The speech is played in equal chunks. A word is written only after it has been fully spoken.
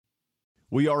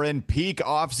We are in peak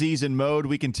off-season mode.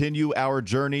 We continue our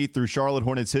journey through Charlotte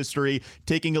Hornets history,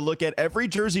 taking a look at every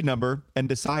jersey number and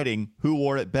deciding who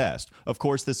wore it best. Of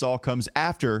course, this all comes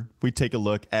after we take a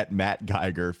look at Matt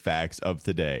Geiger facts of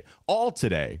today. All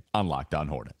today on Locked On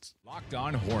Hornets. Locked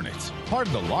On Hornets, part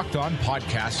of the Locked On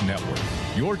Podcast Network.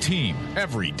 Your team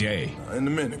every day. In a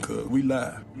minute, cuz we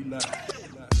live.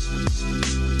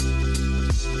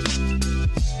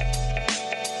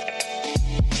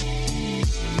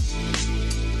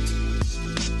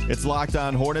 It's Locked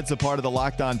On Hornets, a part of the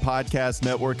Locked On Podcast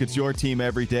Network. It's your team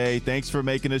every day. Thanks for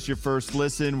making us your first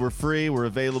listen. We're free. We're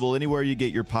available anywhere you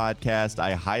get your podcast.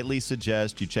 I highly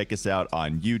suggest you check us out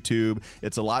on YouTube.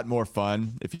 It's a lot more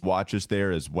fun if you watch us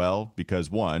there as well because,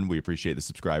 one, we appreciate the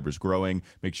subscribers growing.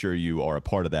 Make sure you are a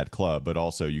part of that club, but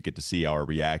also you get to see our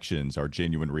reactions, our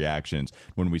genuine reactions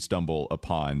when we stumble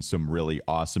upon some really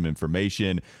awesome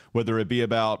information, whether it be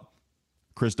about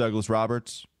Chris Douglas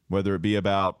Roberts, whether it be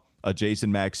about a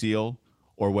Jason Maxiell,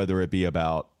 or whether it be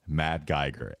about Matt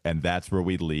Geiger. And that's where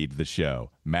we lead the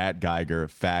show. Matt Geiger,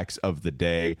 facts of the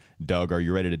day. Doug, are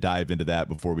you ready to dive into that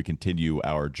before we continue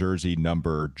our jersey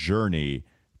number journey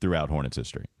throughout Hornets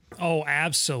history? Oh,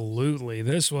 absolutely.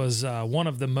 This was one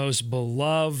of the most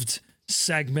beloved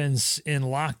segments in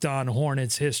Locked On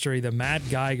Hornets history, the Matt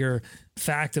Geiger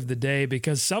fact of the day,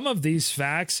 because some of these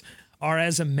facts are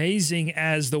as amazing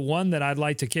as the one that I'd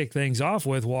like to kick things off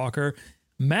with, Walker.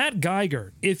 Matt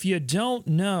Geiger, if you don't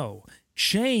know,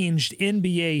 changed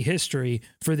NBA history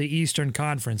for the Eastern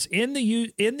Conference. In the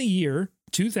year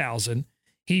 2000,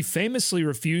 he famously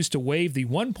refused to waive the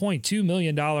 $1.2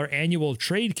 million annual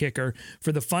trade kicker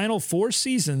for the final 4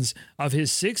 seasons of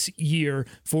his 6-year,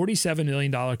 $47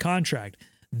 million contract.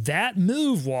 That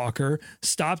move, Walker,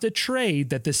 stopped a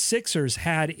trade that the Sixers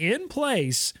had in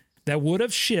place that would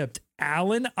have shipped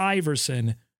Allen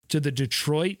Iverson to the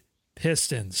Detroit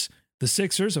Pistons. The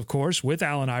Sixers, of course, with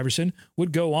Allen Iverson,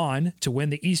 would go on to win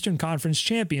the Eastern Conference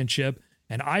Championship,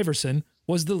 and Iverson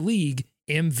was the league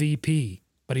MVP.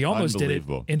 But he almost did it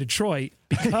in Detroit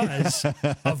because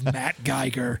of Matt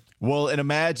Geiger. Well, and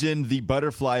imagine the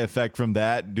butterfly effect from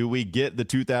that. Do we get the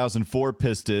 2004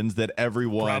 Pistons that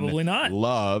everyone Probably not.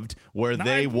 loved, where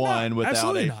they won without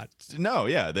absolutely not. No,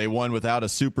 yeah, they won without a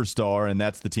superstar, and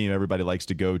that's the team everybody likes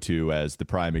to go to as the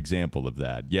prime example of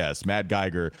that. Yes, Matt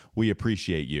Geiger, we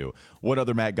appreciate you. What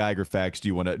other Matt Geiger facts do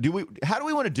you want to do? How do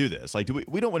we want to do this? Like,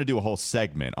 we don't want to do a whole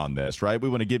segment on this, right? We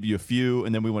want to give you a few,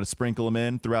 and then we want to sprinkle them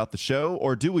in throughout the show,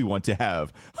 or do we want to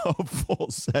have a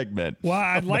full segment? Well,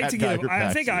 I'd like to give.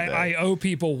 I think I owe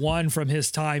people one from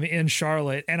his time in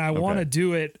Charlotte, and I want to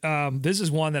do it. This is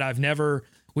one that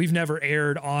we've never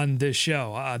aired on this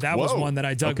show. That was one that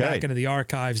I dug back into the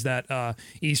archives, that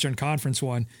Eastern Conference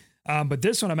one. But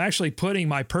this one, I'm actually putting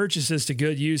my purchases to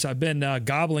good use. I've been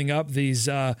gobbling up these,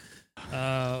 what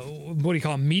do you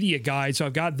call them, media guides. So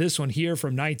I've got this one here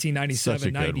from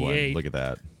 1997, 98. Look at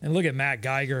that. And look at Matt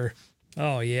Geiger.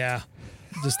 Oh, yeah.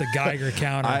 Just the Geiger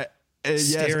counter.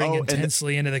 Staring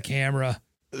intensely into the camera.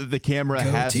 The camera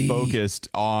has focused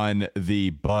on the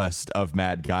bust of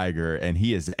Matt Geiger, and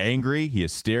he is angry. He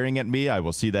is staring at me. I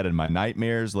will see that in my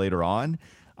nightmares later on.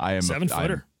 I am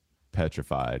 7-footer. I'm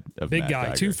petrified of big Matt guy,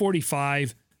 Geiger.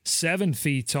 245, 7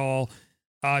 feet tall.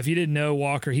 If you didn't know,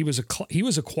 Walker, he was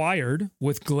acquired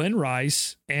with Glenn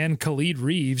Rice and Khalid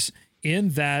Reeves in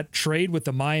that trade with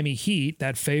the Miami Heat,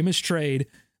 that famous trade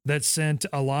that sent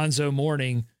Alonzo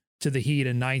Mourning to the Heat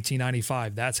in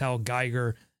 1995. That's how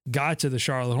Geiger got to the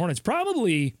Charlotte Hornets.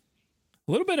 Probably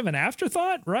a little bit of an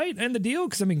afterthought, right? And the deal,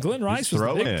 because, I mean, Glenn Rice was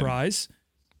the big prize.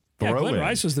 Yeah, Glenn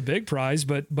Rice was the big prize,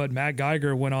 but Matt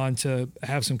Geiger went on to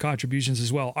have some contributions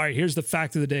as well. All right, here's the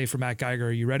fact of the day for Matt Geiger.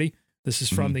 Are you ready? This is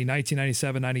from the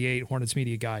 1997-98 Hornets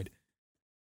Media Guide.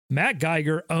 Matt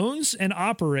Geiger owns and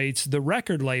operates the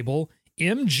record label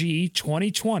MG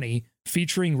 2020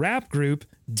 featuring rap group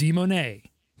D-Monet.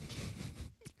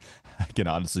 I can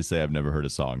honestly say I've never heard a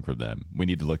song from them. We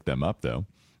need to look them up, though.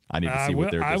 I need to see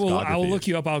what their discography I will look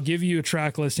you up. I'll give you a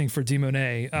track listing for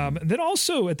D-Monet. Then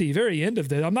also at the very end of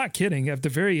this, I'm not kidding, at the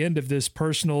very end of this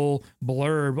personal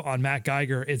blurb on Matt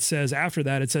Geiger, it says, after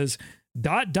that, it says, ...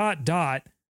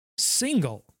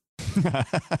 single.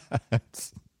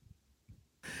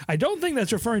 I don't think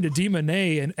that's referring to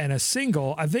D-Monet and a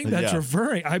single. I think that's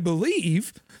I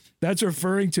believe that's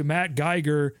referring to Matt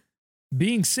Geiger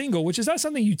being single, which is not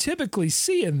something you typically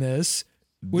see in this.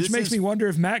 Which makes me wonder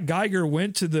if Matt Geiger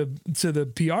went to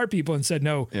the PR people and said,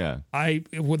 "No, I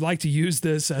would like to use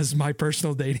this as my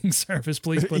personal dating service.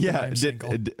 Please put that I'm single."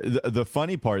 The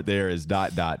funny part there is ...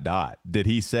 Did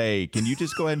he say, "Can you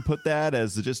just go ahead and put that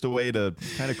as just a way to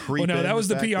kind of creep?" Well, no, that was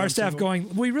the PR staff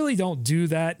going, "We really don't do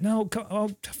that." No,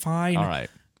 fine. All right. ...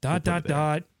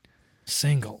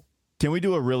 Single. Can we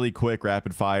do a really quick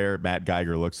rapid fire Matt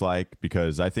Geiger looks like?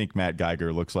 Because I think Matt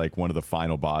Geiger looks like one of the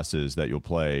final bosses that you'll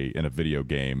play in a video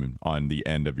game on the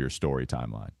end of your story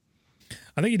timeline.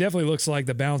 I think he definitely looks like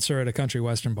the bouncer at a country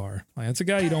western bar. Like, that's a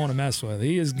guy you don't want to mess with.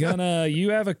 He is gonna, you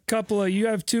have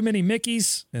too many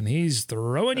Mickeys and he's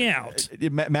throwing you out.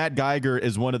 Matt Geiger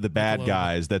is one of the bad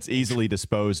guys that's easily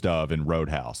disposed of in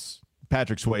Roadhouse.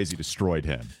 Patrick Swayze destroyed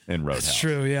him in Roadhouse. That's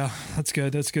true. Yeah, that's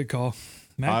good. That's a good call.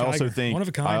 Matt Geiger, one of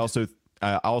a kind.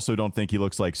 I also don't think he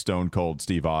looks like Stone Cold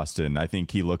Steve Austin. I think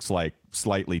he looks like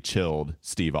slightly chilled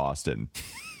Steve Austin.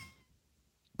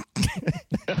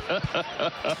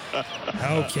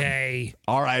 Okay.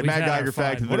 All right, Matt Geiger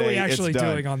fact of the day. What are we actually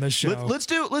doing on this show? Let's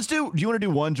do. Do you want to do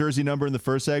one jersey number in the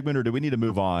first segment, or do we need to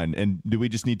move on? And do we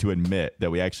just need to admit that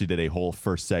we actually did a whole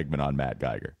first segment on Matt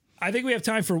Geiger? I think we have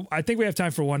time for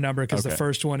one number because the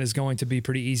first one is going to be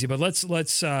pretty easy. But let's.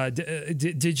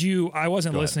 Did you? I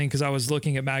wasn't listening because I was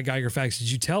looking at Matt Geiger facts. Did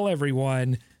you tell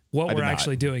everyone what we're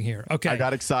actually doing here? Okay. I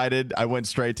got excited. I went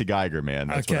straight to Geiger, man.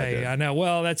 That's what I did. I know.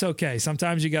 Well, that's okay.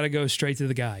 Sometimes you got to go straight to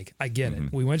the Geig. I get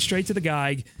it. We went straight to the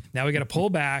Geig. Now we got to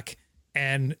pull back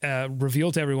and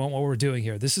reveal to everyone what we're doing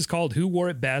here. This is called Who Wore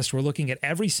It Best. We're looking at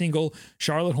every single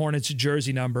Charlotte Hornets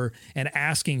jersey number and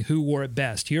asking who wore it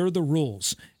best. Here are the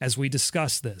rules as we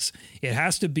discuss this. It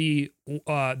has to be,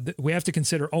 we have to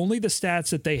consider only the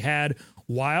stats that they had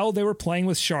while they were playing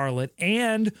with Charlotte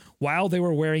and while they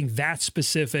were wearing that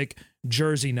specific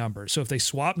jersey number. So if they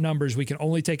swap numbers, we can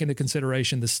only take into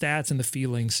consideration the stats and the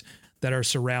feelings that are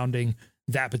surrounding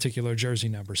that particular jersey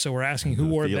number. So we're asking who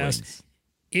wore it best.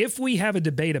 If we have a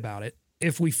debate about it,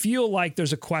 if we feel like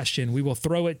there's a question, we will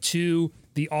throw it to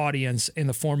the audience in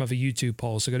the form of a YouTube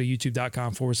poll. So go to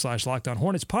youtube.com/Locked On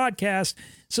Hornets podcast,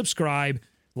 subscribe,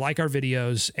 like our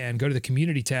videos, and go to the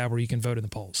community tab where you can vote in the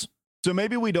polls. So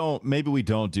maybe we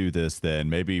don't do this then.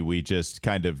 Maybe we just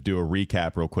kind of do a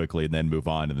recap real quickly and then move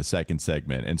on to the second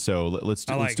segment. And so let's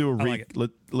do a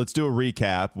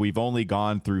recap. We've only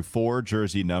gone through 4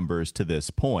 jersey numbers to this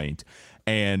point.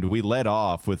 And we led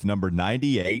off with number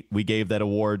 98. We gave that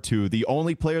award to the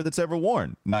only player that's ever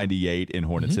worn 98 in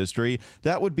Hornets history.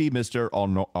 That would be Mr.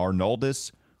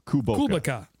 Arnaldus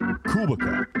Kuboka.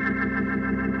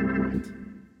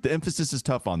 The emphasis is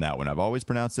tough on that one. I've always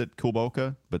pronounced it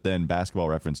Kuboka, but then Basketball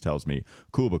Reference tells me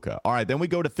Kuboka. All right, then we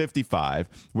go to 55,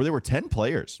 where there were 10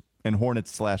 players in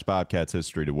Hornets/Bobcats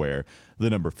history to wear the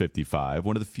number 55,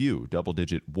 one of the few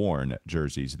double-digit worn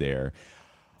jerseys there.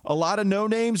 A lot of no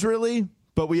names, really,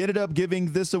 but we ended up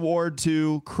giving this award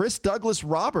to Chris Douglas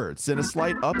Roberts in a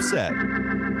slight upset.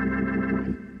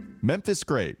 Memphis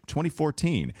Great,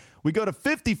 2014. We go to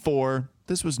 54.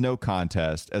 This was no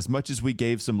contest. As much as we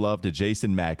gave some love to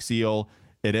Jason Maxiell,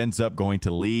 it ends up going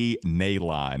to Lee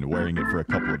Nailon, wearing it for a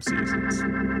couple of seasons.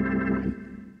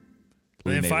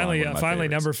 And finally,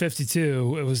 number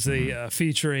 52. It was the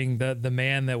featuring the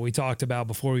man that we talked about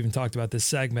before we even talked about this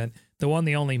segment. The one,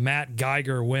 the only Matt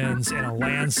Geiger wins in a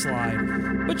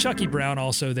landslide. But Chucky Brown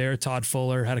also there. Todd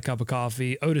Fuller had a cup of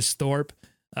coffee. Otis Thorpe.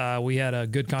 We had a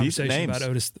good conversation about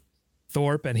Otis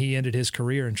Thorpe, and he ended his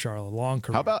career in Charlotte. Long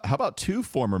career. How about 2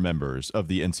 former members of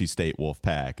the NC State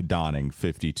Wolfpack donning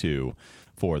 52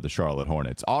 for the Charlotte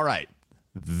Hornets? All right.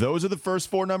 Those are the first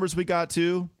 4 numbers we got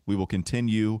to. We will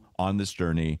continue on this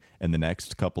journey in the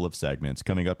next couple of segments.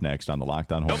 Coming up next on the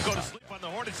Locked On Hornets. Don't go to sleep on the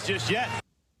Hornets just yet.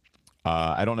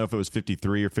 I don't know if it was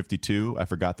 53 or 52. I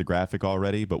forgot the graphic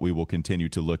already, but we will continue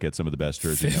to look at some of the best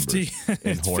jersey numbers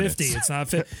in it's Hornets. 50. It's not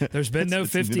 50. There's been no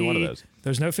 50. One of those.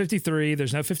 There's no 53.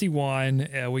 There's no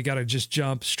 51. We got to just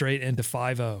jump straight into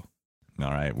 50. All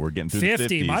right, we're getting through 50.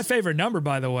 the 50s. My favorite number,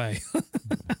 by the way.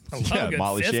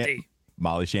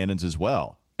 Molly Shannon's as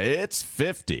well. It's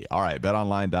 50. All right,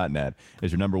 betonline.net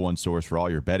is your number one source for all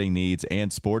your betting needs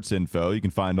and sports info. You can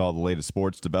find all the latest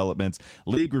sports developments,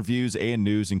 league reviews, and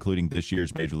news, including this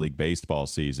year's Major League Baseball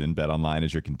season. BetOnline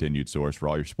is your continued source for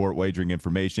all your sport wagering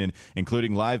information,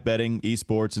 including live betting,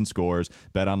 esports, and scores.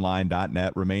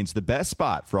 BetOnline.net remains the best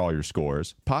spot for all your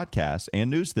scores, podcasts,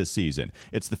 and news this season.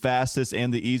 It's the fastest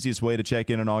and the easiest way to check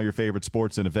in on all your favorite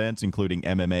sports and events, including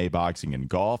MMA, boxing, and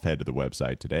golf. Head to the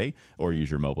website today or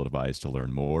use your mobile device to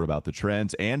learn more about the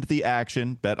trends and the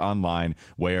action. Bet online,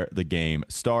 where the game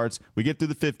starts. We get through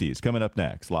the 50s. Coming up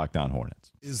next, Locked On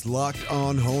Hornets. Is Locked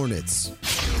On Hornets.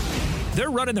 They're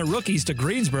running their rookies to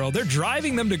Greensboro. They're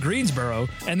driving them to Greensboro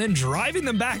and then driving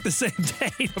them back the same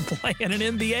day to play in an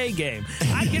NBA game.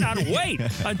 I cannot wait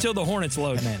until the Hornets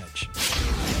load manage.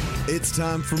 It's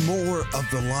time for more of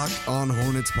the Locked On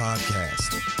Hornets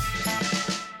podcast.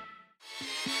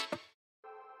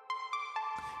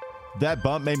 That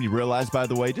bump made me realize, by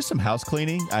the way, just some house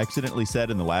cleaning. I accidentally said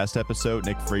in the last episode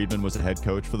Nick Friedman was a head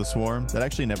coach for the Swarm. That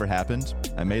actually never happened.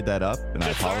 I made that up, and I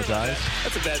apologize.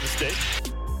 That's a bad mistake.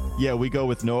 Yeah, we go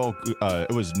with Noel.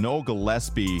 It was Noel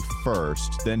Gillespie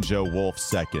first, then Joe Wolf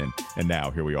second, and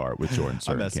now here we are with Jordan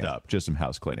Sircamp. I messed up. Just some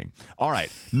house cleaning. All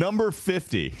right, number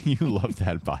 50. You love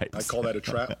that bite. I call that a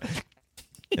trap.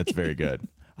 It's very good.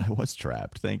 I was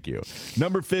trapped. Thank you.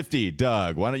 Number 50,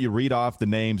 Doug. Why don't you read off the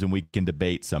names and we can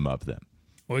debate some of them?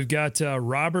 We've got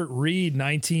Robert Reed,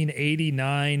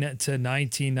 1989 to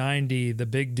 1990, the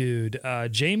big dude.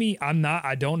 Jamie,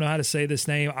 I don't know how to say this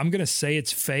name. I'm going to say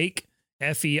it's fake,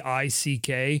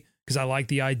 F-E-I-C-K, because I like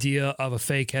the idea of a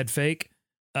fake head fake.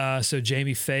 So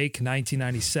Jamie Fake,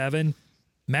 1997.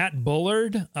 Matt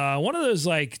Bullard, one of those,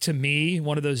 like, to me,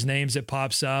 one of those names that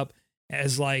pops up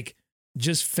as, like,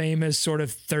 just famous sort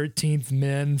of 13th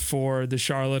men for the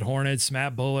Charlotte Hornets.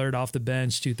 Matt Bullard off the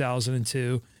bench,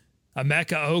 2002.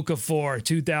 Emeka Okafor,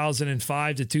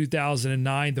 2005 to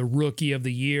 2009, the rookie of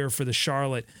the year for the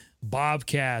Charlotte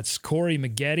Bobcats. Corey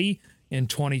Maggette in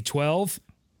 2012.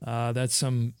 That's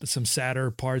some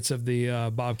sadder parts of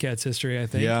the Bobcats history, I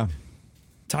think. Yeah.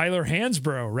 Tyler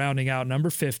Hansbrough rounding out number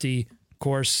 50. Of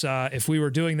course, if we were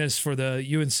doing this for the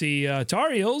UNC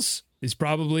Tar Heels, he's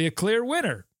probably a clear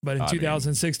winner. But in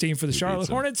 2016 for the Charlotte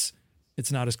Hornets,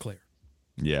 it's not as clear.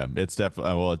 Yeah, it's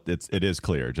definitely, well, it is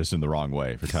clear, just in the wrong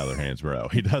way for Tyler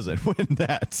Hansbrough. He doesn't win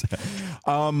that.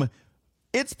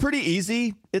 It's pretty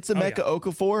easy. It's Emeka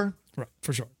Okafor. Right,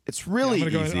 for sure. It's really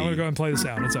easy. I'm going to go and play this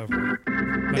out. It's over.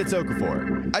 It's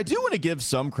Okafor. I do want to give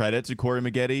some credit to Corey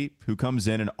Maggette, who comes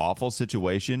in an awful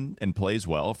situation and plays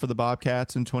well for the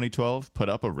Bobcats in 2012, put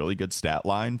up a really good stat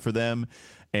line for them,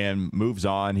 and moves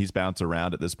on. He's bounced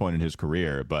around at this point in his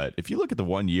career. But if you look at the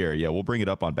 1 year, yeah, we'll bring it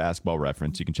up on Basketball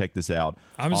Reference. You can check this out.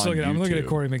 I'm looking at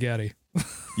Corey Maggette.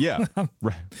 Yeah,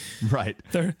 right.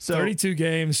 32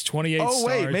 games, 28 starts. Oh,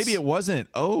 wait, maybe it wasn't.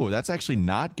 Oh, that's actually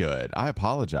not good. I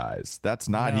apologize. That's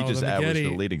not. He just averaged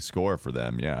the leading score for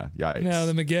them. Yeah, yikes. No,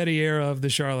 the Maggette era of the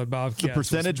Charlotte Bobcats. The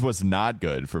percentage was not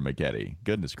good for Maggette.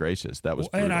 Goodness gracious, that was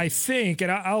brutal. And I think,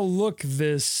 and I'll look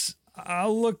this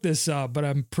up, but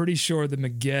I'm pretty sure the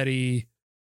Maggette,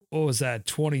 what was that,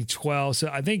 2012? So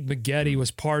I think Maggette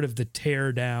was part of the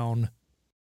teardown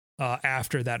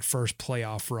after that first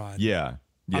playoff run. Yeah.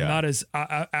 I'm not as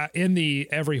in the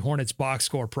every Hornets box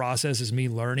score process is me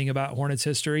learning about Hornets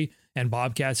history and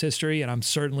Bobcats history, and I'm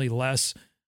certainly less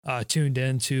tuned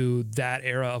into that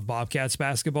era of Bobcats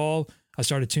basketball. I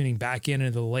started tuning back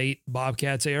into the late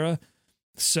Bobcats era.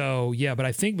 So yeah, but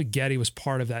I think Maggette was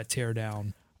part of that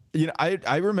teardown. You know,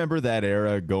 I remember that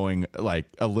era going like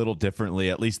a little differently,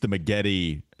 at least the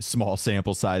Maggette small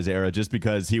sample size era, just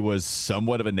because he was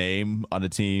somewhat of a name on a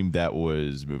team that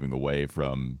was moving away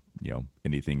from, you know,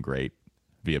 anything great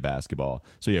via basketball.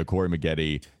 So yeah, Corey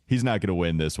Maggette, he's not going to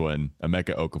win this one.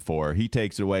 Emeka Okafor, he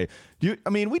takes it away.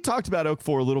 We talked about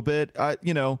Okafor a little bit.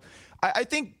 I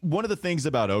think one of the things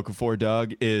about Okafor,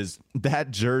 Doug, is that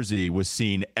jersey was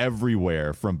seen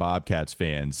everywhere from Bobcats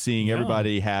fans, seeing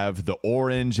everybody have the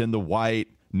orange and the white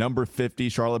number 50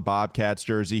 Charlotte Bobcats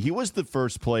jersey. He was the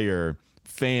first player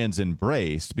fans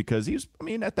embraced because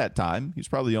at that time, he was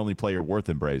probably the only player worth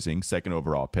embracing, second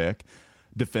overall pick.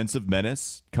 Defensive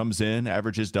menace, comes in,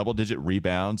 averages double-digit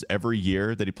rebounds every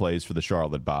year that he plays for the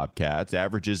Charlotte Bobcats,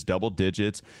 averages double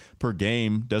digits per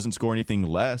game, doesn't score anything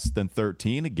less than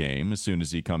 13 a game as soon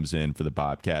as he comes in for the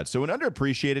Bobcats. So an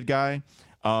underappreciated guy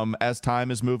as time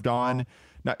has moved on.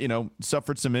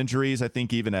 Suffered some injuries. I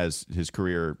think even as his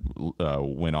career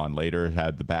went on later,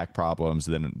 had the back problems,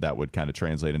 then that would kind of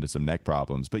translate into some neck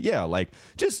problems. But yeah, like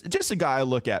just a guy I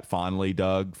look at fondly,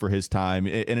 Doug, for his time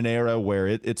in an era where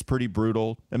it's pretty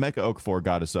brutal. Emeka Okafor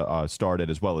got us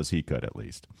started as well as he could, at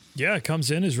least. Yeah,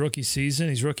 comes in his rookie season.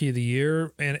 He's rookie of the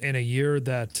year in a year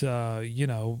that,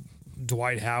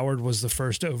 Dwight Howard was the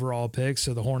first overall pick.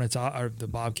 So the Hornets, or the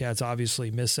Bobcats, obviously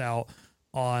miss out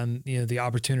on the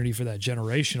opportunity for that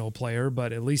generational player,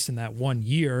 but at least in that 1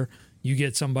 year, you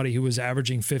get somebody who was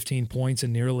averaging 15 points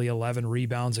and nearly 11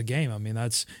 rebounds a game. I mean,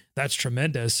 that's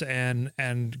tremendous. And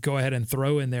go ahead and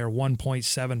throw in there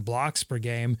 1.7 blocks per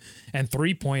game and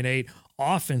 3.8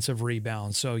 offensive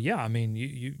rebounds. So yeah, I mean,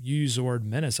 you use the word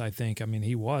menace. I think. I mean,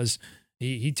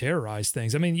 he terrorized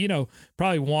things. I mean,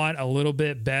 probably want a little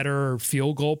bit better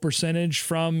field goal percentage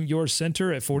from your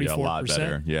center at 44%. Yeah, a lot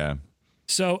better. Yeah.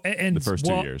 So, and the first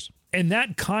 2 years. And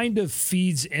that kind of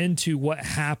feeds into what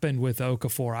happened with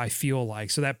Okafor, I feel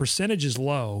like. So that percentage is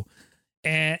low.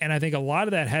 And I think a lot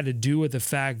of that had to do with the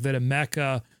fact that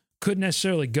Emeka couldn't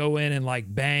necessarily go in and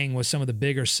like bang with some of the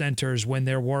bigger centers when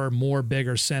there were more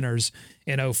bigger centers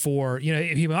in 04. You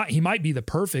know, he might be the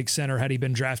perfect center had he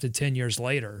been drafted 10 years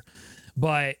later.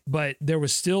 But there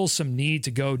was still some need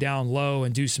to go down low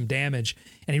and do some damage.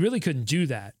 And he really couldn't do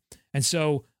that. And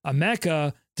so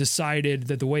Emeka decided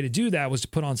that the way to do that was to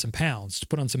put on some pounds, to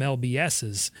put on some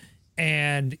LBSs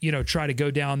and, you know, try to go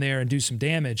down there and do some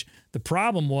damage. The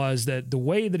problem was that the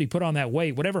way that he put on that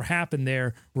weight, whatever happened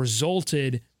there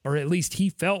resulted, or at least he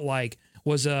felt like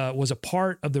was a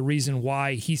part of the reason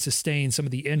why he sustained some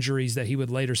of the injuries that he would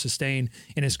later sustain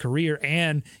in his career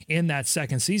and in that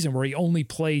second season where he only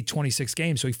played 26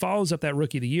 games. So he follows up that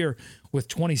Rookie of the Year with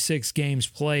 26 games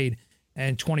played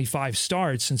and 25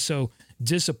 starts. And so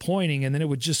disappointing. And then it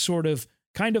would just sort of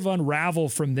kind of unravel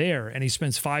from there. And he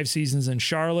spends 5 seasons in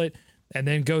Charlotte and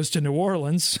then goes to New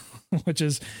Orleans, which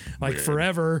is like weird.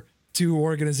 Forever 2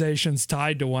 organizations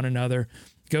tied to one another.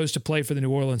 Goes to play for the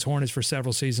New Orleans Hornets for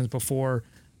several seasons before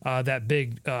that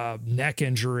big neck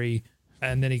injury.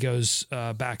 And then he goes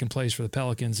back and plays for the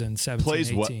Pelicans in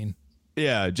 17-18.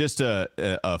 Yeah, just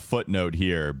a footnote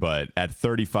here, but at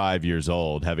 35 years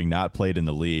old, having not played in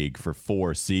the league for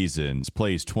 4 seasons,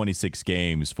 plays 26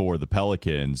 games for the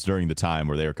Pelicans during the time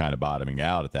where they were kind of bottoming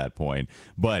out at that point,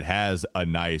 but has a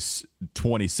nice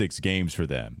 26 games for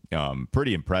them.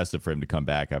 Pretty impressive for him to come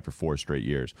back after 4 straight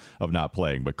years of not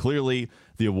playing. But clearly,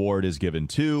 the award is given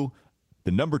to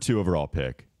the number 2 overall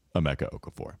pick, Emeka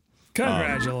Okafor.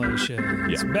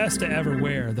 Congratulations. Best to ever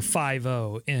wear the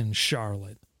 5-0 in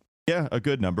Charlotte. Yeah, a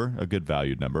good number, a good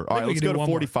valued number. All right, let's go to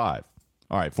 45.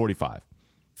 All right, 45.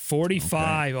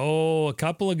 45. Okay. Oh, a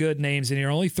couple of good names in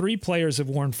here. Only 3 players have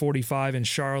worn 45 in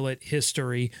Charlotte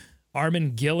history.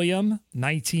 Armin Gilliam,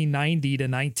 1990 to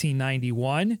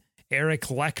 1991. Eric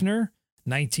Lechner,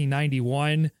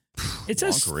 1991. It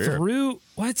says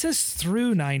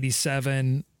through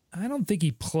 97. I don't think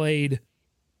he played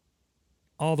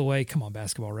all the way. Come on,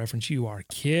 Basketball Reference. You are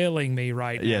killing me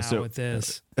right now with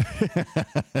this.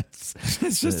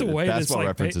 It's just the way this Basketball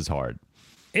Reference is hard.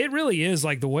 It really is.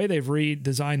 Like the way they've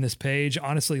redesigned this page,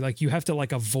 honestly, like you have to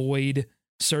like avoid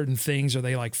certain things or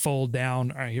they like fold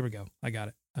down. All right, here we go. I got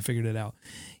it. I figured it out.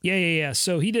 Yeah.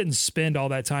 So he didn't spend all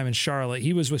that time in Charlotte.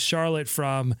 He was with Charlotte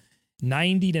from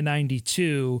 90 to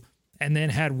 92 and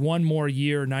then had one more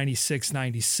year, 96,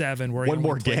 97, where he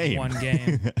only played one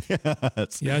game.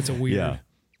 Yeah, it's a weird. Yeah.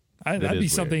 That'd be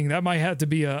something that might have to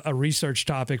be a research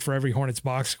topic for every Hornets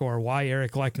box score. Why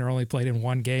Eric Lechner only played in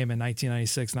one game in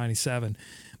 1996, 97.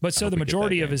 But so the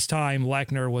majority of his time,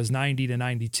 Lechner was 90 to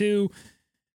 92.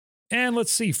 And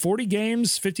let's see, 40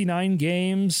 games, 59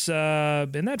 games.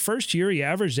 In that first year, he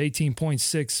averaged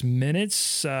 18.6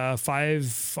 minutes,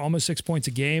 almost 6 points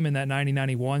a game in that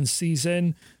 90-91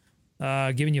 season.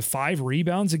 Giving you 5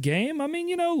 rebounds a game. I mean,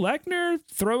 you know, Lechner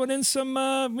throwing in some,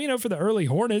 for the early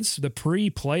Hornets, the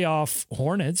pre-playoff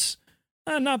Hornets,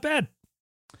 not bad.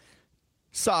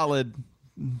 Solid,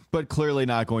 but clearly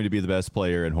not going to be the best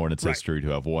player in Hornets history to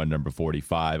have won number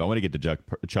 45. I want to get to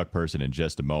Chuck Person in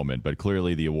just a moment, but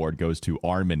clearly the award goes to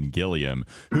Armin Gilliam,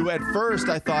 who at first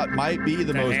I thought might be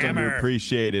the most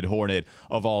underappreciated Hornet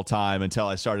of all time until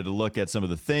I started to look at some of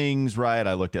the things, right?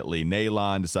 I looked at Lee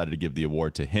Nalon, decided to give the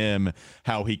award to him.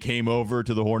 How he came over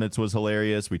to the Hornets was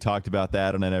hilarious. We talked about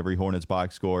that on Every Hornets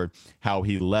box score. How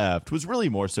he left was really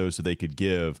more so they could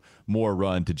give more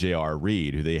run to J.R.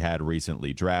 Reed, who they had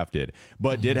recently drafted,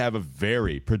 but did have a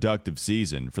very productive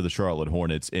season for the Charlotte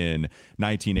Hornets in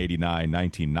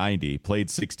 1989-1990. Played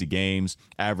 60 games,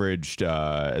 averaged,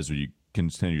 as we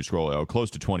continue to scroll, close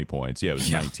to 20 points. Yeah, it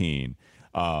was 19.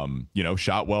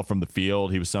 Shot well from the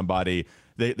field. He was somebody,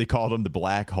 they called him the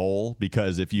black hole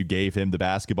because if you gave him the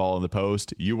basketball in the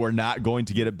post, you were not going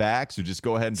to get it back. So just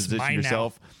go ahead and position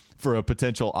yourself for a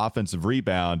potential offensive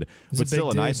rebound, but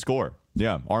still a nice score.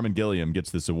 Yeah, Armin Gilliam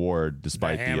gets this award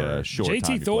despite the short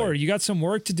time. JT Thor, you got some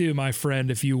work to do, my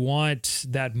friend, if you want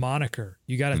that moniker.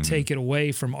 You got to take it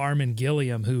away from Armin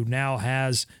Gilliam, who now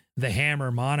has the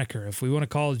Hammer moniker. If we want to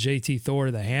call JT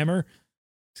Thor the Hammer,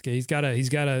 he's got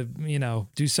to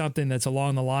do something that's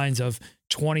along the lines of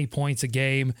 20 points a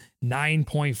game,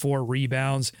 9.4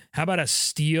 rebounds. How about a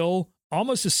steal?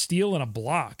 Almost a steal and a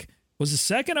block. Was the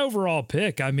second overall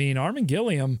pick. I mean, Armin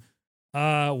Gilliam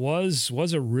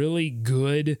was a really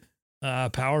good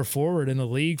power forward in the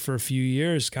league for a few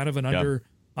years. Kind of an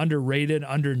underrated,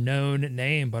 underknown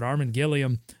name, but Armin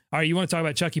Gilliam. All right, you want to talk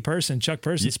about Chucky Person? Chuck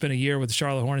Person spent a year with the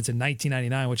Charlotte Hornets in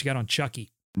 1999. What you got on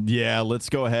Chucky? Yeah, let's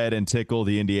go ahead and tickle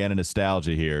the Indiana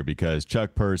nostalgia here because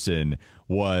Chuck Person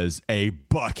was a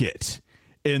bucket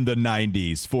in the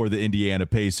 90s for the Indiana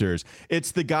Pacers.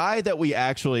 It's the guy that we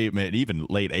actually, even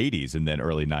late 80s and then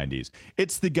early 90s.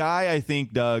 It's the guy, I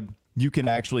think, Doug, you can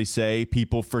actually say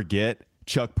people forget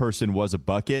Chuck Person was a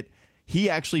bucket. He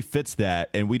actually fits that,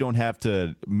 and we don't have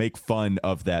to make fun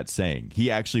of that saying. He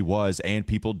actually was, and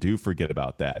people do forget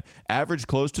about that. Averaged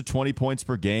close to 20 points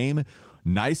per game.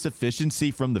 Nice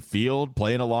efficiency from the field,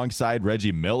 playing alongside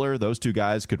Reggie Miller. Those two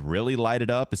guys could really light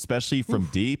it up, especially from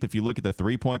deep. If you look at the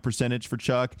three-point percentage for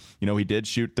Chuck, he did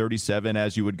shoot 37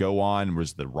 as you would go on,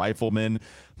 was the rifleman.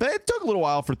 But it took a little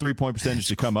while for three-point percentage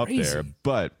to come up there.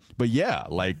 But yeah,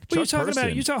 like Chuck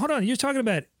Person. You're talking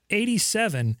about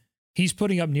 87. He's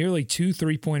putting up nearly 2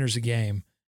 3-pointers a game,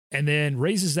 and then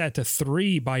raises that to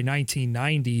 3 by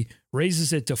 1990,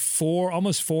 raises it to 4,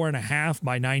 almost 4.5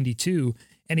 by 92.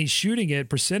 And he's shooting it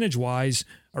percentage-wise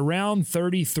around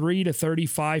 33 to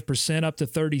 35%, up to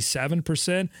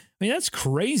 37%. I mean, that's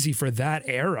crazy for that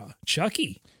era.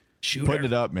 Chucky, shooter. Putting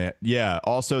it up, man. Yeah.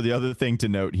 Also, the other thing to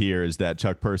note here is that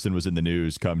Chuck Person was in the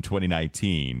news come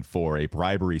 2019 for a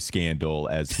bribery scandal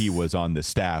as he was on the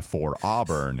staff for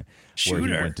Auburn, where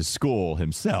he went to school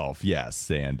himself.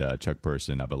 Yes. And Chuck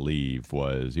Person, I believe,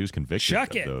 was convicted of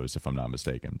those, if I'm not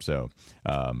mistaken. So,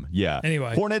 yeah.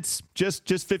 Anyway. Hornets, just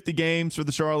 50 games for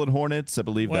the Charlotte Hornets. I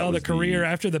believe that was the career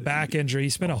after the back injury. He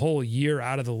spent a whole year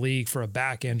out of the league for a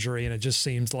back injury, and it just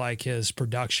seems like his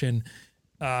production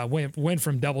went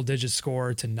from double-digit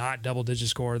scorer to not double-digit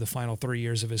scorer the final 3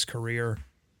 years of his career.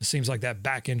 It seems like that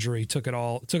back injury took it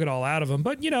all out of him.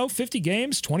 But 50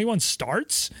 games, 21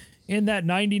 starts in that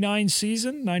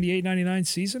 98-99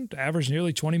 season, averaged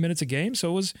nearly 20 minutes a game. So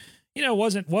it was,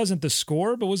 wasn't the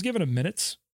score, but was given him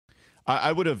minutes.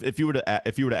 I would have, if you were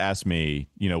to ask me,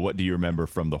 what do you remember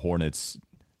from the Hornets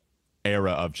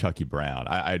era of Chucky Brown,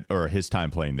 or his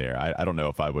time playing there, I don't know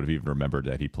if I would have even remembered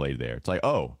that he played there. It's like,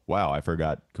 oh wow, I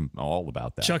forgot all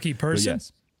about that. Chucky Person,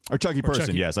 yes, or Chucky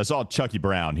Person. Yes, I saw Chucky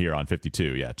Brown here on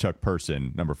 52. Yeah, Chuck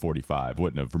Person, number 45.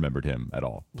 Wouldn't have remembered him at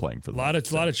all playing for the lot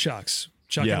of Chucks.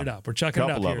 Chucking it up. We're chucking it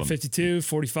up here. 52,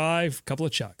 45, couple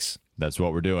of Chucks. That's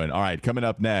what we're doing. All right, coming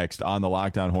up next on the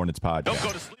Locked On Hornets podcast. Don't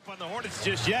go to sleep on the Hornets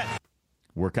just yet.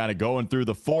 We're kind of going through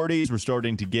the 40s. We're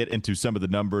starting to get into some of the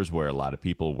numbers where a lot of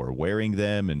people were wearing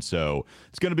them. And so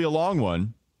it's going to be a long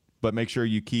one, but make sure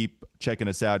you keep checking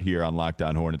us out here on Locked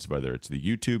On Hornets, whether it's the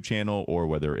YouTube channel or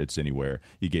whether it's anywhere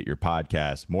you get your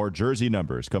podcast. More jersey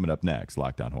numbers coming up next.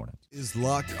 Locked On Hornets is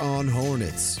Locked On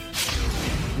Hornets.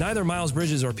 Neither Miles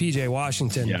Bridges or P.J.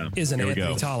 Washington is an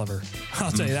Anthony Tolliver.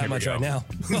 I'll tell you that much right now.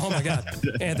 Oh, my God.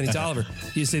 Anthony Tolliver.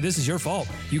 You see, this is your fault.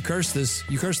 You cursed this.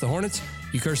 You cursed the Hornets.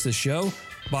 You cursed this show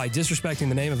by disrespecting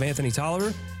the name of Anthony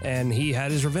Tolliver, and he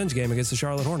had his revenge game against the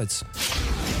Charlotte Hornets.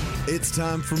 It's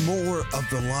time for more of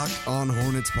the Locked On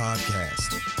Hornets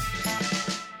podcast.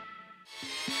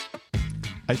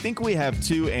 I think we have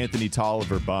 2 Anthony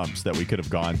Tolliver bumps that we could have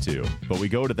gone to, but we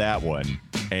go to that one.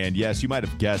 And yes, you might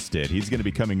have guessed it. He's going to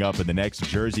be coming up in the next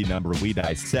jersey number we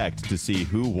dissect to see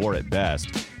who wore it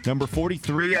best. Number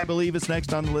 43, I believe, is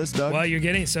next on the list, Doug. Well, I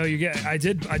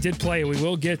did play it. We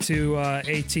will get to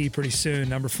AT pretty soon,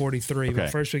 number 43. Okay. But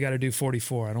first we got to do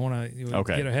 44. I don't want to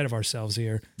get ahead of ourselves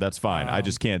here. That's fine. I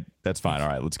just can't. That's fine. All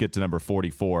right, let's get to number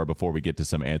 44 before we get to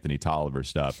some Anthony Tolliver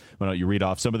stuff. Why don't you read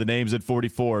off some of the names at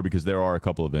 44 because there are a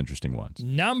couple of interesting ones.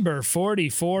 Number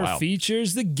 44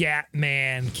 features the Gat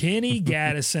Man, Kenny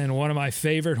Gattison, one of my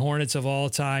favorite Hornets of all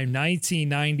time,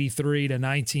 1993 to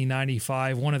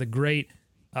 1995, one of the great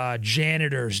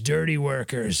janitors, dirty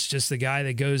workers, just the guy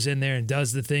that goes in there and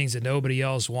does the things that nobody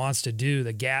else wants to do,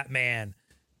 the Gat Man.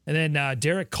 And then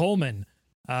Derek Coleman,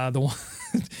 the one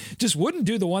just wouldn't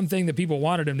do the one thing that people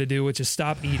wanted him to do, which is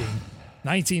stop eating.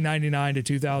 1999 to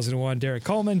 2001, Derek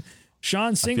Coleman.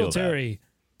 Sean Singletary,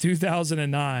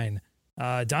 2009.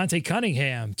 Dante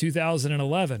Cunningham,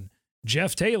 2011.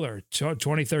 Jeff Taylor,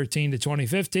 2013 to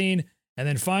 2015. And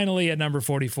then finally at number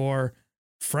 44,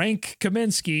 Frank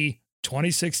Kaminsky,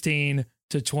 2016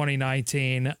 to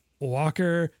 2019.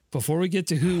 Walker, before we get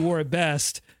to who wore it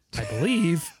best, I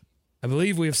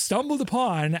believe we have stumbled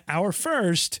upon our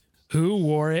first who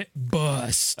wore it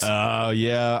bust. Oh,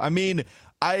 yeah. I mean,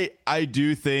 I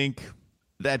do think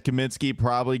that Kaminsky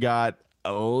probably got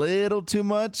a little too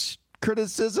much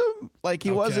criticism. Like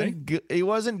he wasn't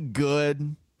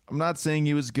good. I'm not saying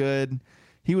he was good.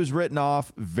 He was written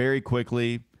off very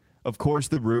quickly. Of course,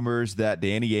 the rumors that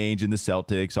Danny Ainge and the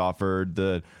Celtics offered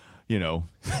the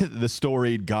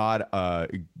storied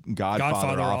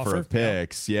Godfather offer of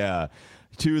picks. Yeah.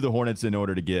 to the Hornets in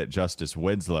order to get Justice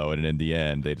Winslow. And in the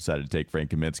end, they decided to take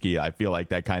Frank Kaminsky. I feel like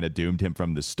that kind of doomed him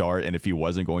from the start. And if he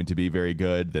wasn't going to be very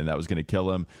good, then that was going to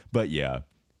kill him. But yeah,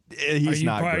 he's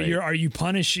not great. Are you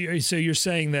punished? So you're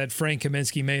saying that Frank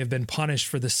Kaminsky may have been punished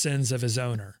for the sins of his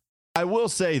owner. I will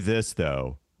say this,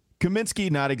 though. Kaminsky,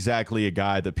 not exactly a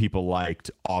guy that people liked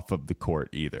off of the court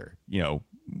either.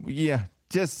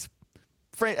 Just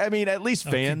I mean, at least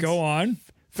fans. Okay, go on.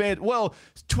 Well,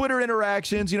 Twitter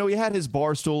interactions, he had his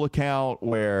Barstool account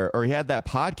or he had that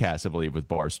podcast, I believe, with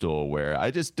Barstool where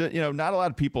I just, not a lot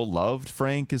of people loved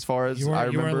Frank as far as I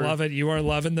remember. You weren't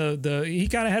loving he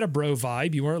kind of had a bro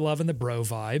vibe. You weren't loving the bro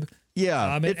vibe.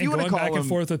 Yeah. And going back and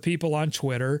forth with people on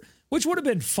Twitter, which would have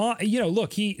been fun.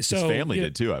 Look, his family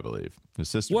did too, I believe. His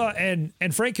sister. Well, and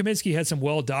Frank Kaminsky had some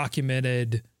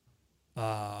well-documented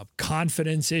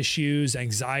confidence issues,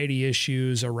 anxiety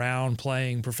issues around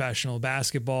playing professional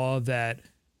basketball that,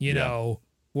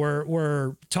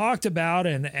 were talked about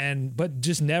but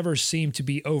just never seemed to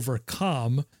be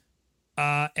overcome.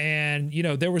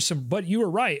 There was but you were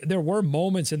right. There were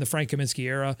moments in the Frank Kaminsky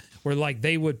era where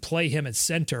they would play him at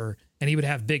center and he would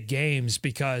have big games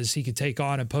because he could take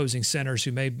on opposing centers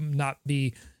who may not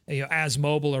be as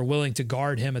mobile or willing to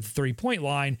guard him at the 3-point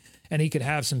line, and he could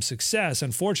have some success.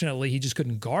 Unfortunately, he just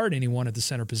couldn't guard anyone at the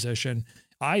center position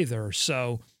either.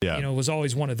 So, it was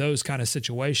always one of those kind of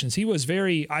situations. He was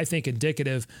very, I think,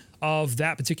 indicative of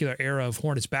that particular era of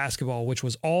Hornets basketball, which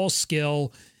was all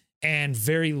skill and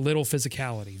very little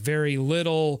physicality, very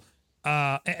little,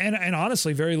 and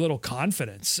honestly, very little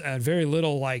confidence, and very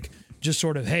little just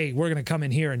sort of, hey, we're going to come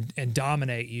in here and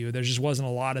dominate you. There just wasn't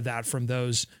a lot of that from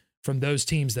those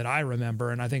teams that I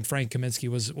remember. And I think Frank Kaminsky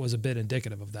was a bit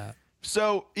indicative of that.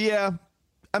 So, yeah,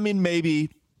 I mean, maybe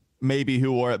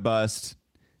who wore it bust,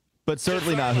 but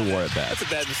certainly not who wore it best. That's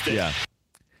a bad mistake. Yeah.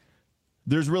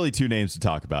 There's really two names to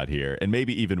talk about here, and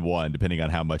maybe even one, depending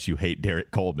on how much you hate Derek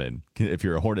Coleman. If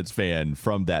you're a Hornets fan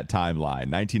from that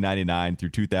timeline, 1999 through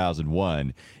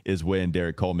 2001 is when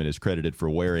Derek Coleman is credited for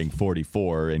wearing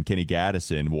 44, and Kenny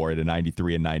Gaddison wore it in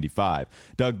 93 and 95.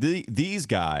 Doug, these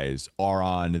guys are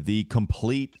on the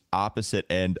complete opposite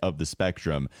end of the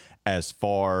spectrum as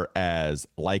far as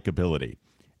likability.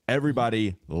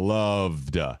 Everybody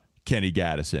loved Kenny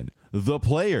Gaddison. The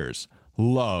players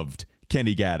loved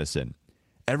Kenny Gaddison.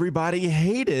 Everybody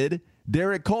hated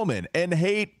Derek Coleman, and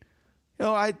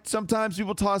sometimes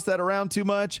people toss that around too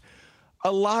much.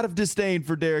 A lot of disdain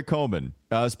for Derek Coleman,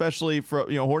 especially for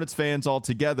Hornets fans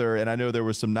altogether. And I know there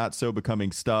was some not so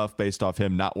becoming stuff based off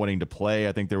him not wanting to play.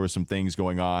 I think there were some things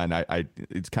going on.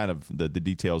 It's kind of the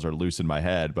details are loose in my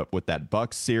head, but with that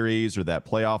Bucks series or that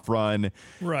playoff run,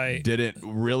 right? Didn't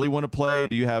really want to play.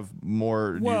 Do you have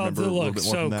more? Well, look,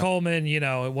 so Coleman,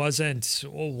 it wasn't.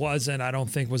 I don't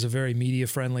think was a very media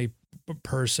friendly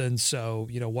person. So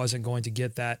wasn't going to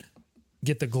get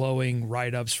the glowing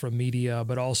write-ups from media,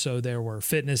 but also there were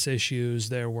fitness issues.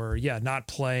 There were, not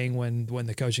playing when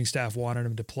the coaching staff wanted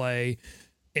him to play,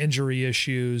 injury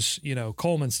issues.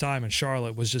 Coleman's time in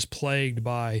Charlotte was just plagued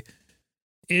by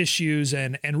issues,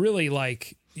 and really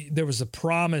there was a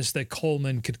promise that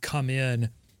Coleman could come in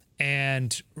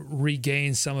and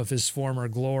regain some of his former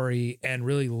glory and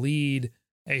really lead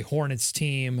a Hornets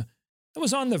team that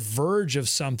was on the verge of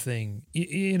something.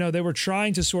 They were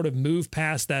trying to sort of move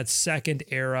past that second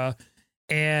era,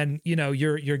 and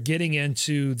you're getting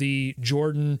into the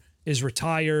Jordan is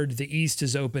retired, the East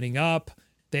is opening up.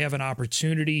 They have an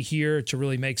opportunity here to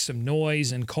really make some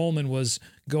noise, and Coleman was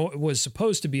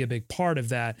supposed to be a big part of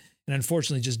that, and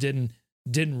unfortunately just didn't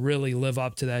really live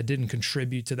up to that, didn't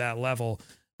contribute to that level.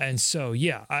 And so,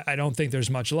 I don't think there's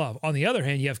much love. On the other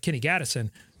hand, you have Kenny Gaddison,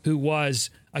 who was,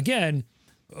 again,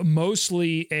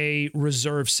 mostly a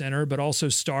reserve center, but also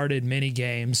started many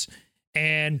games.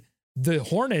 And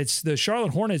the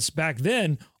Charlotte Hornets back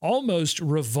then almost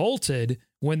revolted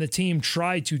when the team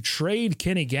tried to trade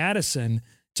Kenny Gaddison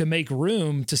to make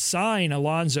room to sign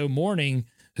Alonzo Mourning,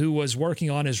 who was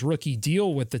working on his rookie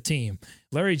deal with the team.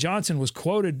 Larry Johnson was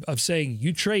quoted of saying,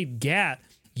 "You trade Gat,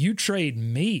 you trade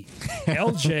me."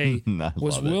 LJ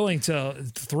was willing to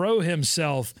throw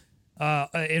himself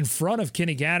in front of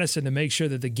Kenny Gaddison to make sure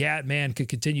that the Gat man could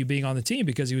continue being on the team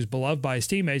because he was beloved by his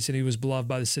teammates and he was beloved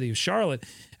by the city of Charlotte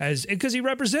because he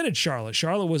represented Charlotte.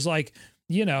 Charlotte was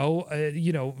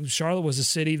Charlotte was a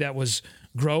city that was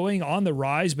growing on the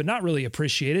rise, but not really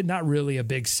appreciated, not really a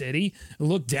big city,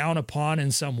 looked down upon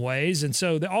in some ways. And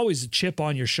so there's always a chip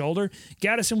on your shoulder.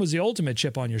 Gaddison was the ultimate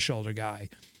chip on your shoulder guy.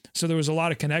 So there was a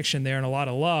lot of connection there and a lot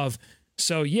of love.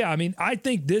 So I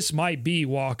think this might be,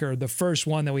 Walker, the first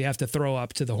one that we have to throw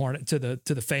up to the Hornet, to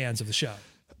the fans of the show.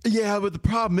 Yeah, but the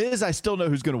problem is I still know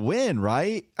who's going to win,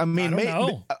 right? I mean, I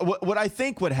don't know. What I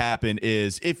think would happen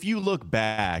is if you look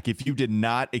back, if you did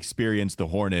not experience the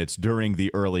Hornets during the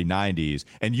early 90s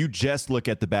and you just look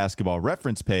at the basketball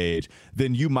reference page,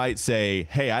 then you might say,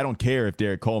 hey, I don't care if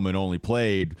Derek Coleman only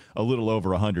played a little over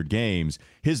 100 games.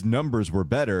 His numbers were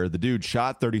better. The dude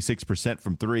shot 36%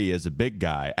 from three as a big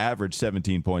guy, averaged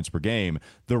 17 points per game.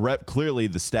 Clearly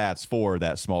the stats for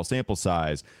that small sample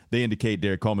size, they indicate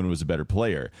Derek Coleman was a better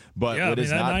player. But yeah, what is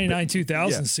that not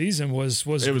 99-2000 season was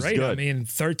great. Good. I mean,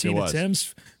 13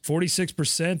 attempts,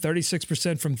 46%,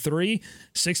 36% from three,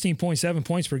 16.7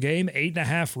 points per game,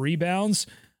 8.5 rebounds,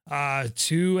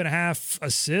 2.5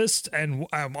 assists, and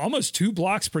almost 2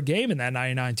 blocks per game in that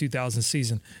 99-2000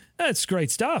 season. That's great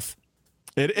stuff.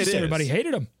 It is. Everybody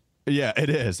hated him. Yeah, it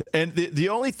is. And the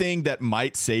only thing that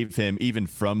might save him even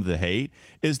from the hate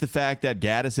is the fact that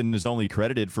Gaddison is only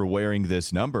credited for wearing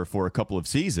this number for a couple of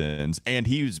seasons, and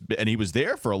he was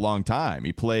there for a long time.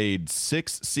 He played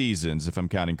 6 seasons, if I'm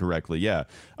counting correctly. Yeah,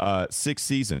 6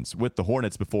 seasons with the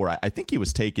Hornets before. I think he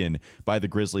was taken by the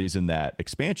Grizzlies in that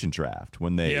expansion draft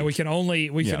when they. Yeah, we can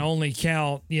only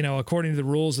count, according to the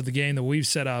rules of the game that we've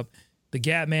set up. The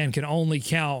Gat Man can only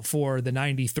count for the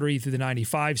 93 through the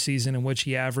 95 season, in which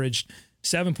he averaged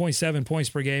 7.7 points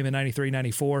per game in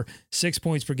 93-94, 6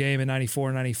 points per game in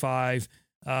 94-95,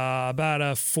 about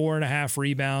 4.5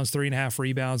 rebounds, 3.5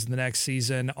 rebounds in the next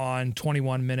season on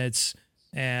 21 minutes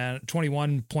and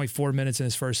 21.4 minutes in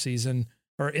his first season,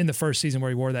 or in the first season where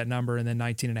he wore that number, and then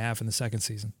 19.5 in the second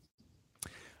season.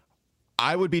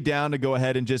 I would be down to go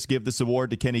ahead and just give this award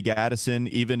to Kenny Gaddison,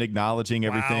 even acknowledging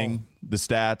everything, the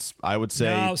stats. I would say.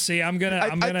 No, see, I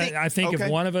think okay. if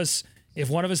one of us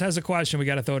has a question, we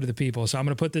got to throw it to the people. So I'm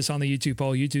going to put this on the YouTube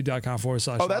poll, youtube.com/.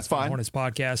 Oh, that's fine. Hornets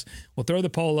podcast. We'll throw the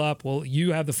poll up. Well,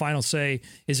 you have the final say.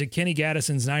 Is it Kenny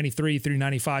Gaddison's 93 through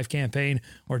 95 campaign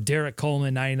or Derek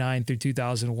Coleman 99 through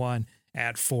 2001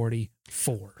 at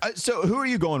 44? So who are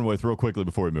you going with real quickly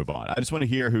before we move on? I just want to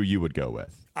hear who you would go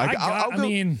with. I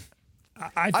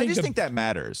think that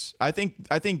matters. I think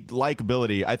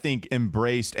likability, I think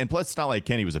embraced, and plus it's not like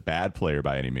Kenny was a bad player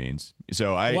by any means.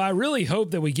 So I really hope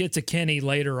that we get to Kenny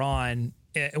later on.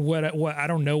 What I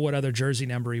don't know what other jersey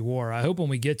number he wore. I hope when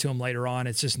we get to him later on,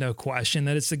 it's just no question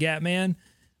that it's the Gat Man.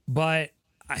 But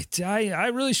I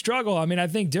really struggle. I mean, I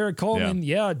think Derek Coleman,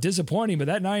 disappointing, but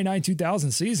that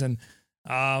 99-2000 season,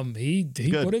 he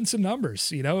put in some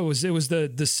numbers. It was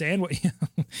the sandwich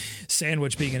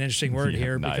sandwich being an interesting word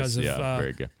here because of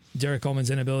Derek Coleman's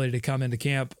inability to come into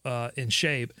camp in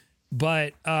shape.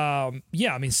 But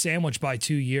sandwiched by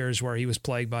 2 years where he was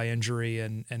plagued by injury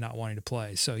and not wanting to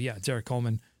play. So yeah, Derek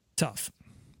Coleman, tough.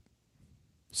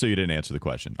 So you didn't answer the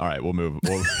question. All right, we'll move.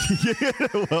 We'll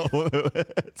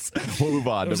move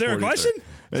on. Was there a question?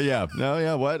 Yeah. No.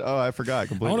 Yeah. What? Oh, I forgot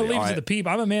completely. I want to leave it to the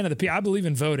people. I'm a man of the people. I believe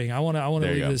in voting. I want to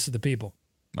leave this to the people.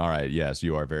 All right. Yes,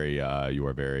 you are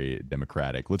very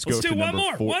democratic. Let's go do to one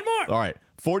more. One more. All right.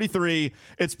 43.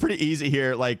 It's pretty easy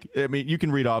here. You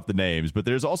can read off the names, but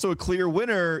there's also a clear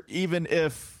winner, even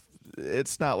if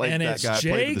it's not like and that guy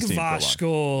played with the team for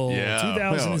long. Yeah.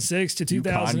 2006 to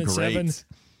 2007.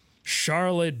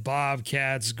 Charlotte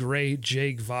Bobcats, great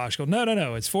Jake Voschkel.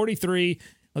 No. It's 43.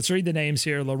 Let's read the names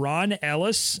here. LaRon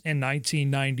Ellis in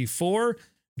 1994.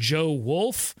 Joe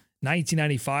Wolf,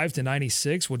 1995 to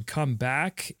 96, would come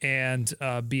back and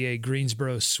be a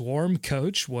Greensboro Swarm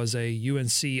coach, was a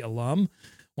UNC alum,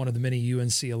 one of the many UNC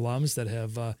alums that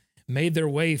have made their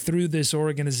way through this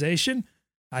organization.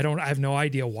 I have no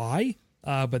idea why,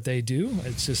 but they do.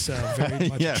 It's just very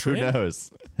much a trend. Who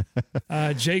knows?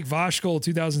 Jake Voschkel,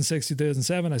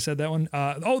 2006-2007. I said that one.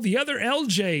 The other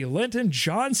LJ, Linton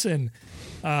Johnson,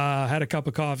 had a cup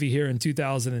of coffee here in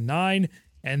 2009.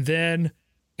 And then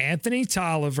Anthony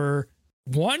Tolliver,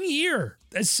 1 year.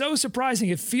 That's so surprising.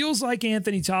 It feels like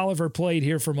Anthony Tolliver played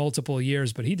here for multiple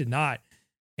years, but he did not.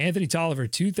 Anthony Tolliver,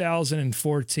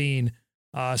 2014,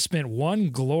 spent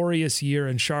one glorious year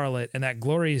in Charlotte, and that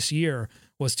glorious year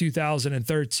was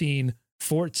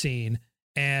 2013-14.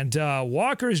 And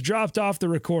Walker's dropped off the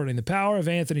recording. The power of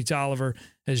Anthony Tolliver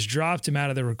has dropped him out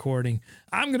of the recording.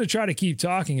 I'm going to try to keep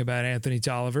talking about Anthony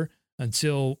Tolliver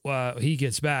until he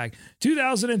gets back.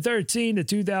 2013 to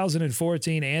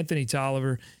 2014, Anthony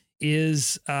Tolliver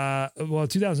is,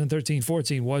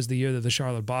 2013-14 was the year that the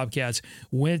Charlotte Bobcats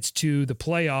went to the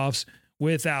playoffs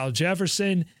with Al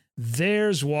Jefferson.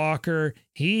 There's Walker.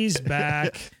 He's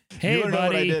back. Hey,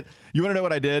 buddy. You want to know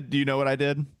what I did? Do you know what I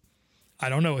did? I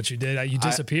don't know what you did. You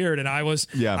disappeared, and I was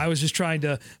just trying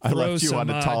to throw some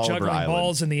juggling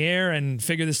balls in the air and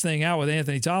figure this thing out with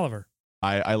Anthony Tolliver.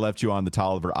 I left you on the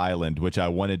Tolliver Island, which I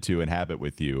wanted to inhabit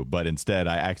with you, but instead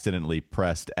I accidentally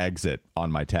pressed exit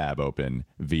on my tab open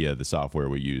via the software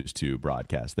we use to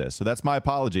broadcast this. So that's my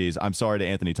apologies. I'm sorry to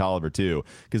Anthony Tolliver too,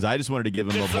 because I just wanted to give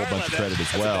him a whole bunch of credit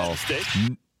as well.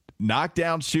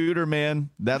 Knockdown shooter,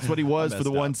 man. That's what he was for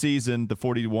the one season, the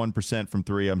 41% from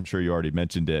three. I'm sure you already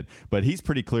mentioned it, but he's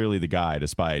pretty clearly the guy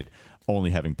despite only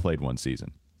having played one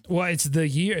season. Well, it's the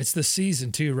year, it's the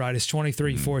season too, right? It's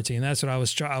 23-14. That's what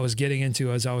I was getting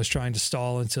into as I was trying to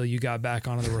stall until you got back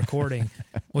onto the recording.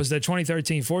 Was that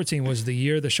 2013-14 was the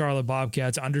year the Charlotte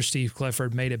Bobcats under Steve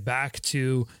Clifford made it back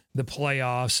to the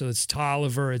playoffs. So it's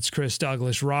Tolliver, it's Chris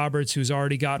Douglas Roberts, who's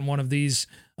already gotten one of these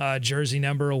jersey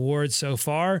number awards so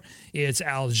far. It's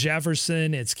Al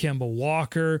Jefferson, it's Kemba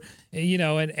Walker,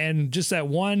 and just that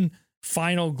one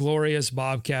final glorious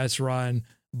Bobcats run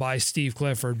by Steve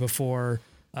Clifford before.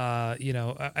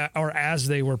 Or as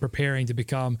they were preparing to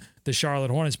become the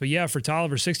Charlotte Hornets. But yeah, for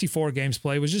Tolliver, 64 games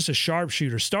played, was just a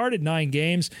sharpshooter. Started 9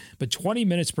 games, but 20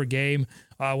 minutes per game,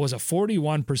 was a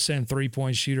 41%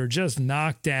 three-point shooter, just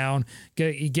knocked down.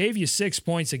 He gave you 6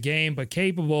 points a game, but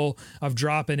capable of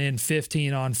dropping in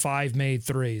 15 on 5 made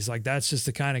threes. Like, that's just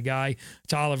the kind of guy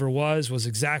Tolliver was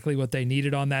exactly what they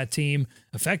needed on that team.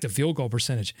 Effective field goal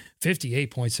percentage,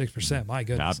 58.6%. My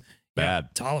goodness. Not bad. Yeah,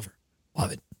 Tolliver.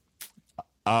 Love it.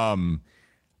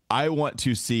 I want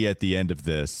to see at the end of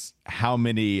this how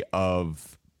many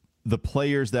of the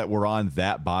players that were on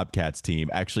that Bobcats team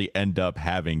actually end up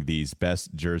having these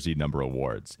best jersey number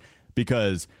awards,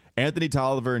 because Anthony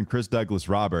Tolliver and Chris Douglas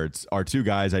Roberts are two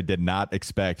guys I did not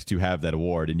expect to have that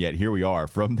award, and yet here we are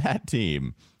from that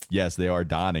team. Yes, they are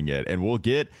donning it, and we'll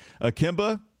get a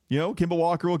Kemba. Kemba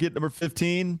Walker will get number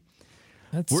 15.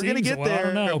 We're going to get there. I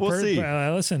don't know. We'll see.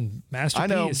 Listen, Master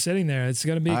P is sitting there. It's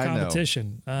going to be a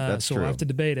competition. That's so true. We'll have to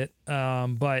debate it.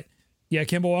 But yeah,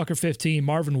 Kemba Walker 15,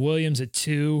 Marvin Williams at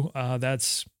 2.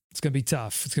 It's going to be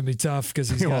tough. It's going to be tough because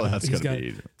he's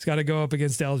got to go up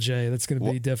against LJ. That's going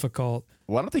to be difficult.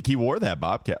 Well, I don't think he wore that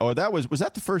Bobcat. Oh, was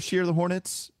that the first year of the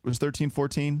Hornets? It was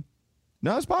 13-14?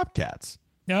 No, it was Bobcats.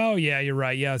 Oh, yeah, you're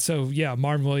right. Yeah, so yeah,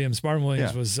 Marvin Williams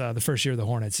was the first year of the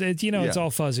Hornets. It's all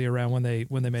fuzzy around when they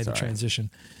made the transition.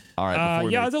 All right. I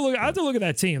have to look at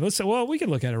that team. We can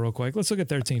look at it real quick. Let's look at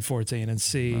 13-14 and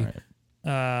see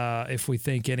if we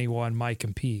think anyone might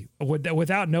compete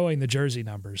without knowing the jersey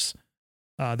numbers.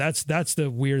 That's the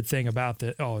weird thing about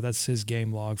that's his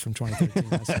game log from 2013.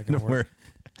 That's not going to work.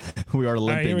 We are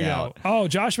limping here we out. Go. Oh,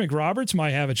 Josh McRoberts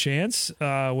might have a chance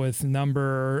with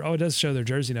number. Oh, it does show their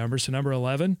jersey number. So number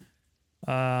 11.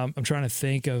 I'm trying to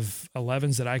think of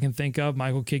 11s that I can think of.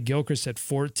 Michael Kidd-Gilchrist at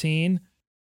 14.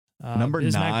 Number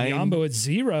Biz 9. Miyambo at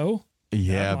 0.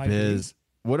 Yeah, Biz.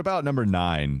 What about number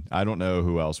 9? I don't know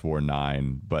who else wore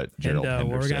 9, but Gerald Henderson.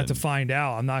 We're going to have to find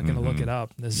out. I'm not going to look it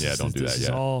up. Don't do that yet. This is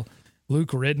all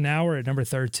Luke Ridnour at number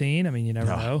 13. I mean, you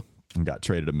never know. Got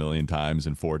traded a million times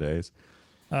in 4 days.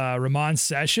 Ramon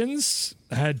Sessions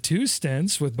had 2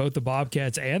 stints with both the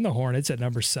Bobcats and the Hornets at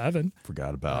number 7.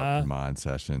 Forgot about Ramon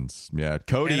Sessions. Yeah,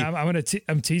 Cody. And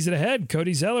I'm teasing ahead.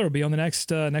 Cody Zeller will be on the next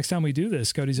time we do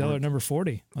this. Cody Zeller at number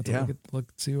 40. I'll have to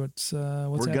see what's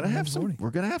we're gonna have some. 40.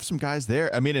 We're gonna have some guys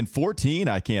there. I mean, in 14,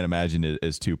 I can't imagine it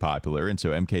is too popular, and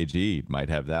so MKG might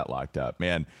have that locked up.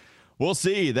 Man, we'll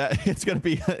see. That it's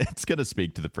gonna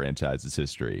speak to the franchise's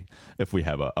history if we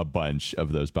have a bunch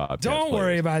of those Bobcats. Don't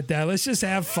worry about that. Let's just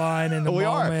have fun in the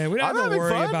moment. We don't have to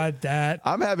worry about that.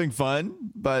 I'm having fun,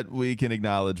 but we can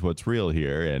acknowledge what's real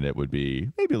here, and it would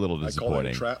be maybe a little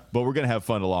disappointing. But we're gonna have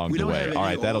fun along the way. All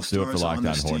right, that'll do it for Locked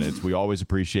On Hornets. We always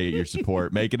appreciate your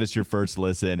support, making us your first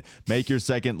listen. Make your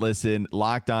second listen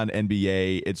Locked On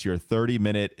NBA. It's your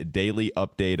 30-minute daily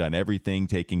update on everything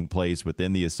taking place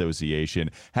within the association.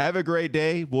 Have a great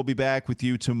day. We'll be back with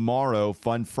you tomorrow.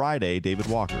 Fun Friday. David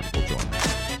Walker will join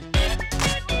us.